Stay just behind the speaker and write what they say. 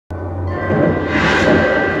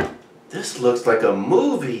This looks like a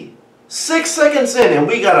movie. 6 seconds in and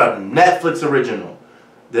we got a Netflix original.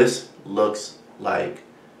 This looks like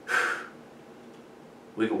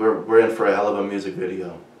we're in for a hell of a music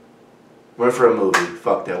video. We're in for a movie.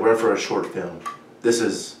 Fuck that. We're in for a short film. This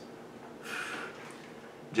is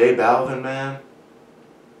Balvin, man.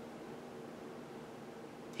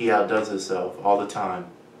 He outdoes himself all the time.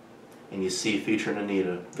 And you see featuring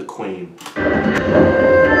Anitta, the queen.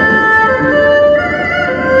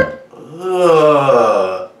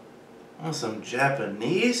 Ugh. On some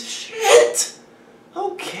Japanese shit?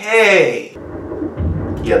 Okay.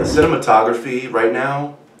 Yeah, the cinematography right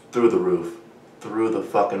now, through the roof. Through the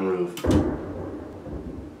fucking roof.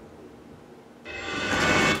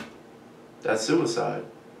 That's suicide.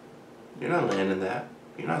 You're not landing that.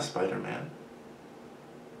 You're not Spider-Man.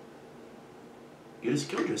 You just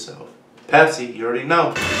killed yourself. Pepsi, you already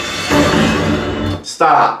know.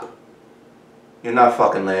 Stop. You're not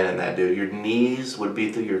fucking landing that, dude. Your knees would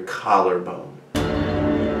be through your collarbone.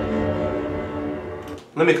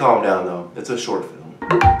 Let me calm down, though. It's a short film.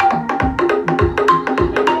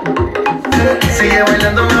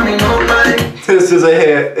 This is a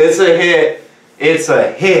hit. It's a hit. It's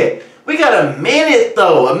a hit. We got a minute,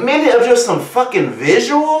 though. A minute of just some fucking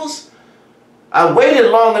visuals? I waited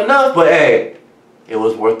long enough, but hey, it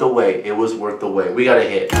was worth the wait. It was worth the wait. We got a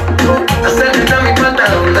hit.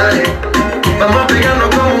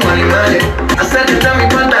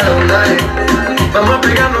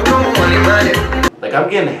 Like, I'm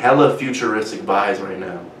getting hella futuristic vibes right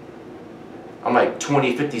now. I'm like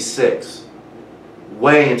 2056.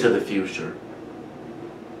 Way into the future.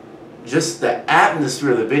 Just the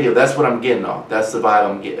atmosphere of the video, that's what I'm getting off. That's the vibe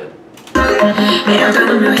I'm getting.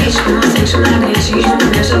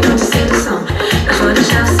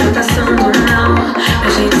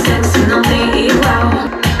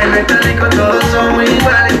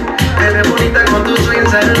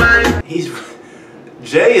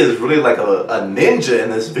 Jay is really like a ninja in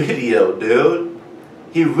this video, dude.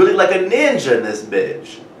 He really like a ninja in this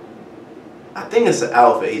bitch. I think it's the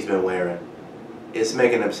outfit he's been wearing. It's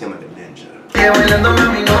making him seem like a ninja. Hey,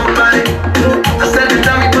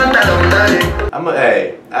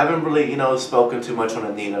 I haven't really, spoken too much on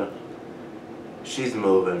Anitta. She's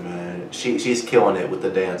moving, man. She's killing it with the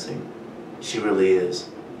dancing. She really is.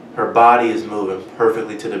 Her body is moving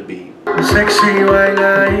perfectly to the beat.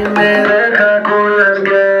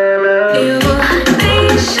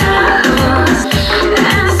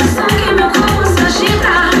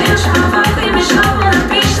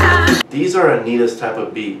 These are Anitta's type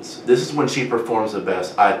of beats. This is when she performs the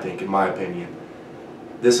best, I think, in my opinion.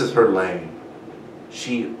 This is her lane.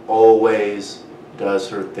 She always does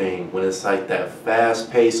her thing. When it's like that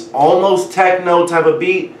fast-paced, almost techno type of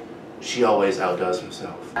beat, she always outdoes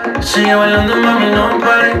herself.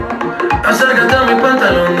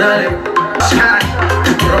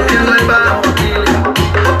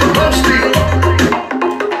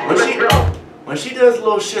 When she does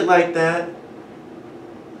little shit like that,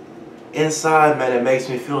 inside, man, it makes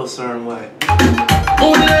me feel a certain way.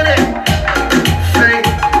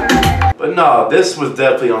 But no, this was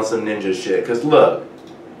definitely on some ninja shit. Cause look,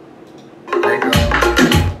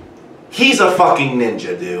 he's a fucking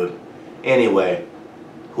ninja, dude. Anyway,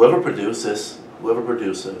 whoever produced this,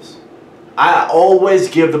 I always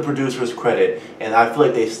give the producers credit, and I feel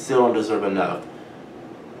like they still don't deserve enough.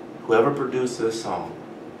 Whoever produced this song,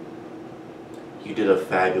 you did a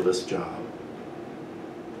fabulous job.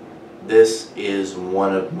 This is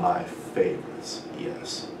one of my favorites,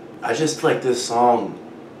 yes. I just feel like this song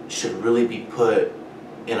should really be put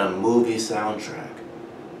in a movie soundtrack.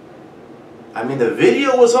 I mean, the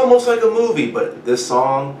video was almost like a movie, but this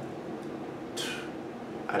song,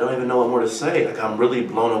 I don't even know what more to say. Like, I'm really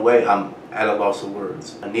blown away. I'm at a loss of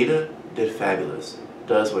words. Anitta did fabulous.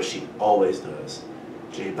 Does what she always does.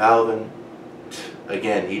 Balvin,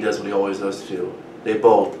 again, he does what he always does too. They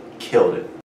both killed it.